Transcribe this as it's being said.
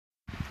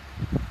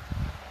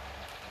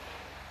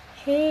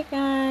Hey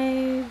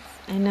guys,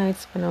 I know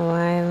it's been a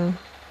while,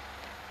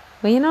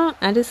 but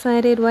I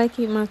decided why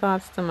keep my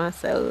thoughts to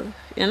myself?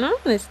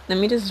 Let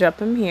me just drop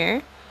them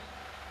here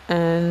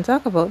and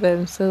talk about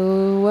them.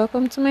 So,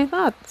 welcome to my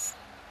thoughts.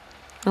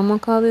 I'm gonna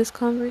call this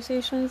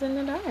Conversations in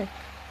the Dark.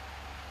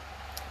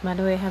 By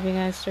the way, have you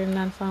guys streamed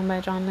that song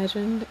by John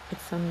Legend?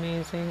 It's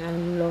amazing, I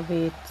love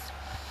it.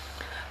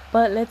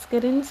 But let's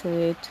get into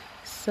it.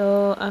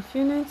 So, a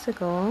few nights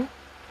ago,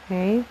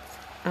 right?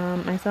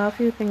 I saw a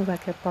few things that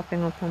kept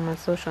popping up on my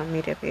social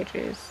media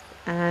pages,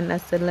 and I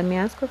said, let me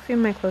ask a few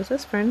of my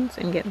closest friends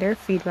and get their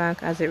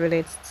feedback as it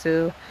relates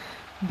to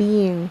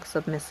being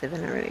submissive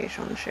in a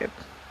relationship.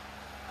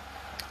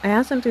 I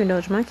asked them to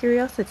indulge my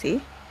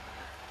curiosity,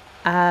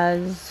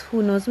 as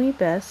who knows me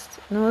best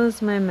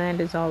knows my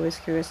mind is always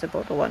curious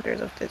about the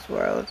wonders of this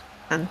world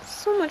and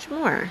so much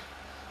more.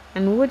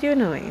 And would you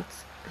know it?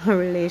 A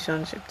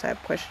relationship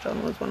type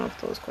question was one of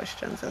those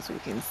questions, as we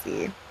can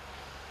see.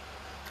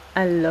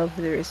 I love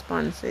the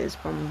responses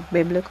from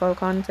biblical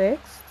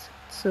context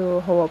to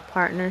how a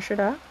partner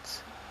should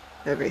act.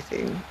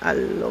 Everything. I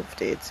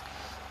loved it.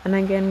 And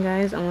again,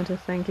 guys, I want to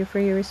thank you for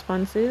your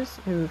responses.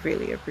 I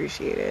really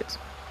appreciate it.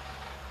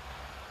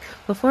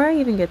 Before I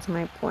even get to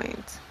my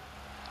point,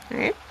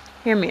 alright,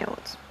 hear me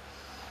out.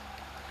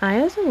 I,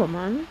 as a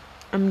woman,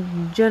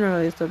 am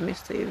generally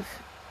submissive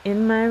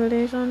in my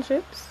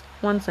relationships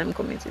once I'm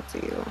committed to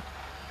you.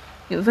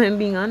 If I'm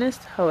being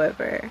honest,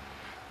 however,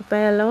 if I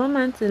allow a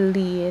man to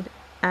lead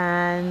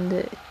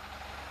and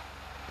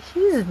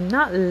he's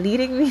not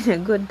leading me in a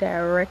good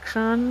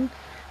direction,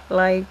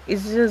 like,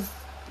 it's just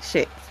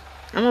shit.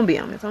 I'm gonna be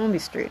honest, I'm gonna be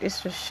straight,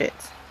 it's just shit.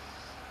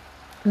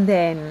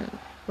 Then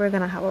we're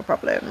gonna have a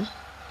problem.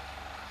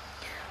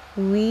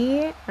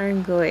 We are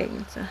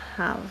going to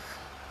have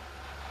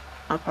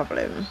a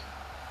problem.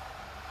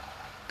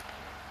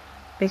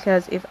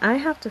 Because if I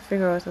have to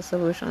figure out a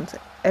solution to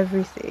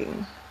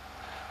everything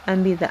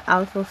and be the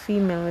alpha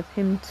female with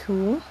him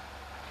too,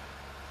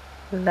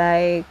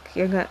 like,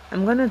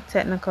 I'm gonna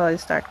technically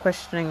start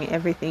questioning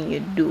everything you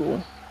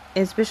do,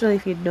 especially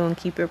if you don't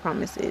keep your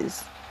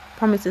promises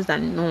that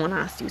no one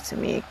asked you to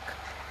make.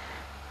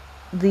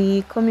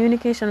 The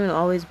communication will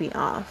always be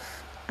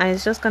off, and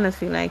it's just gonna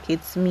feel like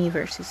it's me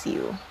versus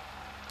you.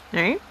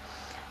 Alright,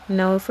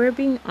 now if we're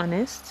being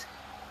honest,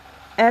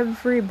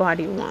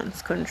 everybody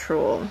wants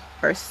control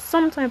or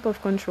some type of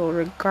control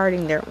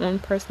regarding their own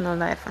personal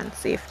life and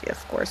safety,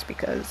 of course,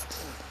 because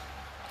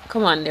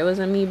come on, there was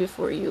a me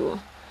before you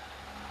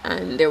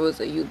and there was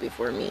a you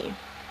before me.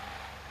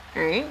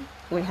 Alright,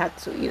 we had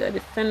to either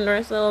defend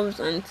ourselves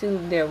until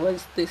there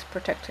was this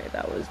protector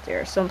that was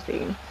there,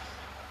 something.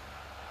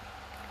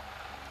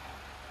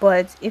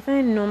 But if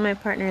I know my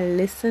partner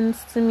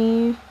listens to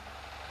me,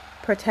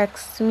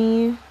 protects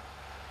me,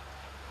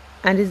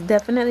 and is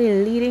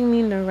definitely leading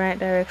me in the right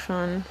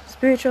direction,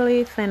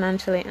 spiritually,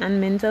 financially, and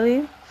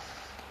mentally,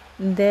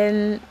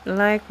 then,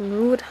 like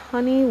rude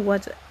honey,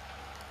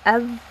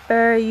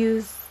 whatever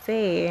you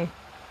say,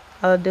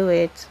 I'll do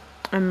it.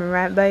 I'm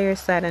right by your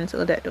side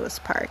until that do us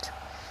part.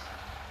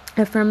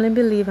 I firmly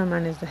believe a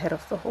man is the head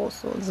of the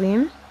household.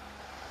 Zine,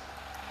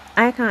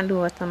 I can't do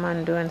what a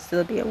man do and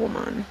still be a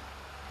woman,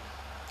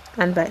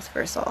 and vice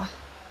versa.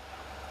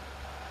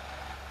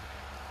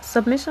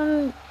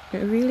 Submission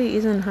really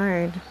isn't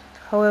hard.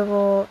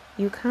 However,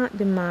 you can't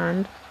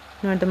demand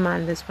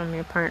this from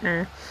your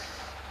partner.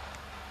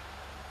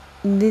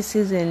 This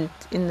isn't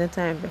in the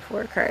time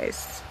before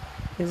Christ.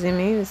 You see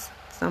me? It's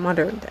some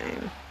other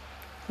time.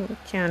 You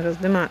can't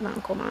just demand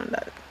and command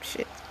that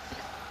shit.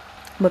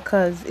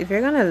 Because if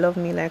you're gonna love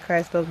me like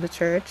Christ loved the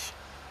church,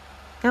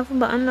 you have to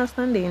be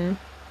understanding.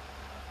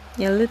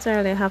 You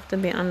literally have to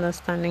be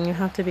understanding. You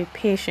have to be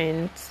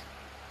patient.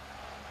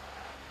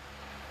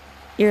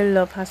 Your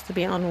love has to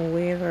be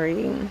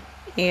unwavering.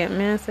 Yeah,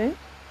 may I say?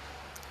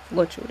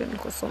 Go through them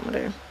because some of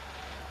them.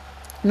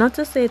 Not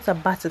to say it's a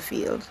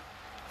battlefield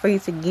for you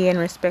to gain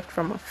respect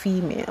from a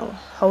female.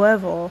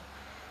 However,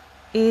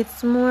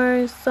 it's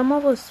more, some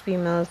of us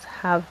females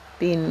have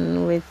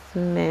been with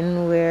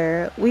men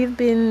where we've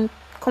been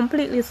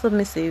completely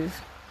submissive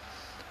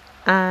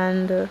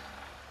and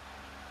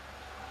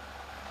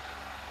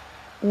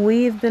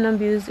we've been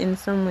abused in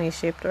some way,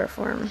 shape, or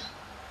form.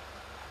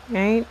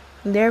 Right?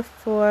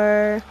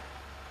 Therefore,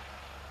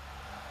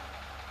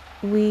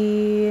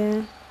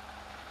 we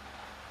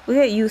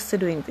get used to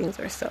doing things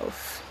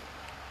ourselves.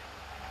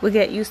 We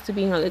get used to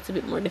being a little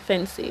bit more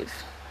defensive.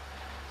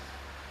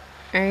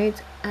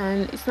 Alright?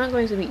 And it's not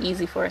going to be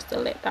easy for us to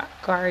let that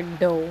guard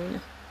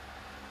down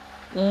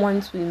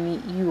once we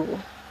meet you.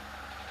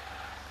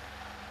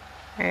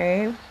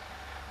 Alright?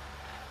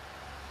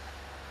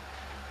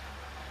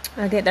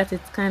 I get that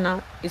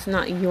it's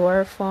not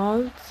your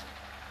fault,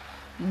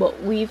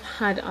 but we've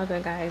had other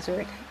guys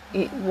where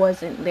it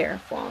wasn't their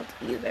fault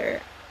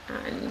either.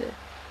 And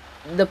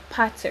the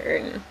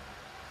pattern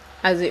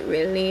as it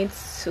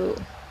relates to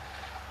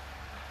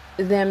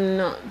them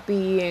not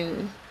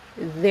being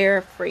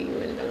there for you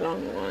in the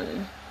long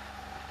run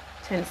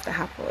tends to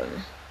happen.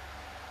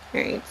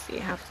 Right? So you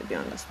have to be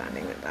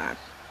understanding with that.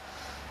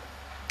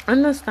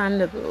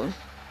 understandable.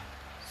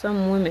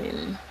 Some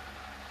women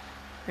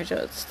are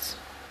just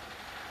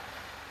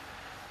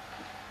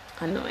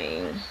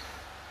annoying,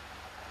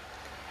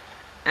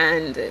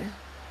 and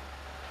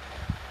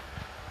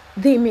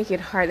they make it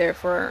harder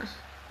for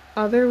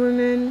other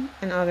women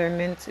and other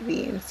men to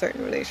be in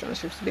certain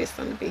relationships based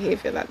on the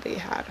behavior that they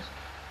had.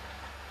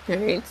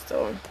 Right?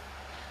 So,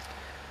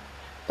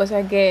 but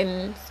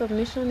again,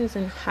 submission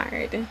isn't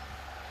hard.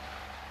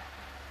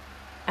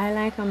 I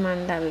like a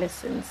man that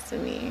listens to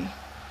me.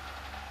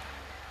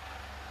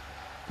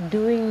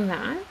 Doing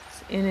that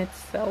in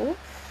itself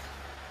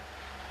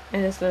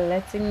and just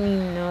letting me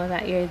know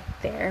that you're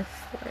there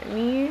for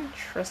me,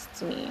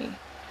 trust me,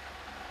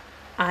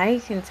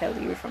 I can tell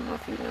you from a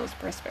female's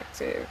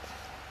perspective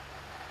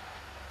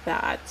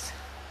that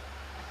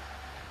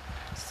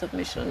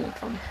submission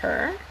from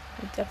her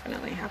will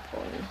definitely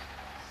happen.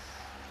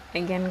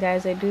 Again,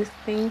 guys, I do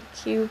thank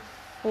you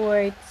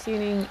for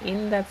tuning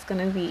in. That's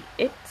gonna be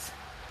it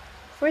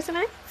for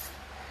tonight.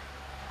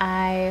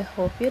 I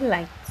hope you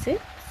liked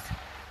it,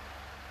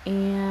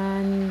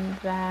 and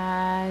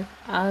that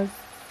I'll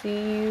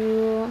see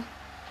you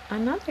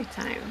another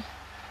time.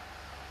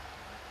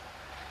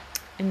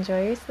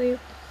 Enjoy your sleep.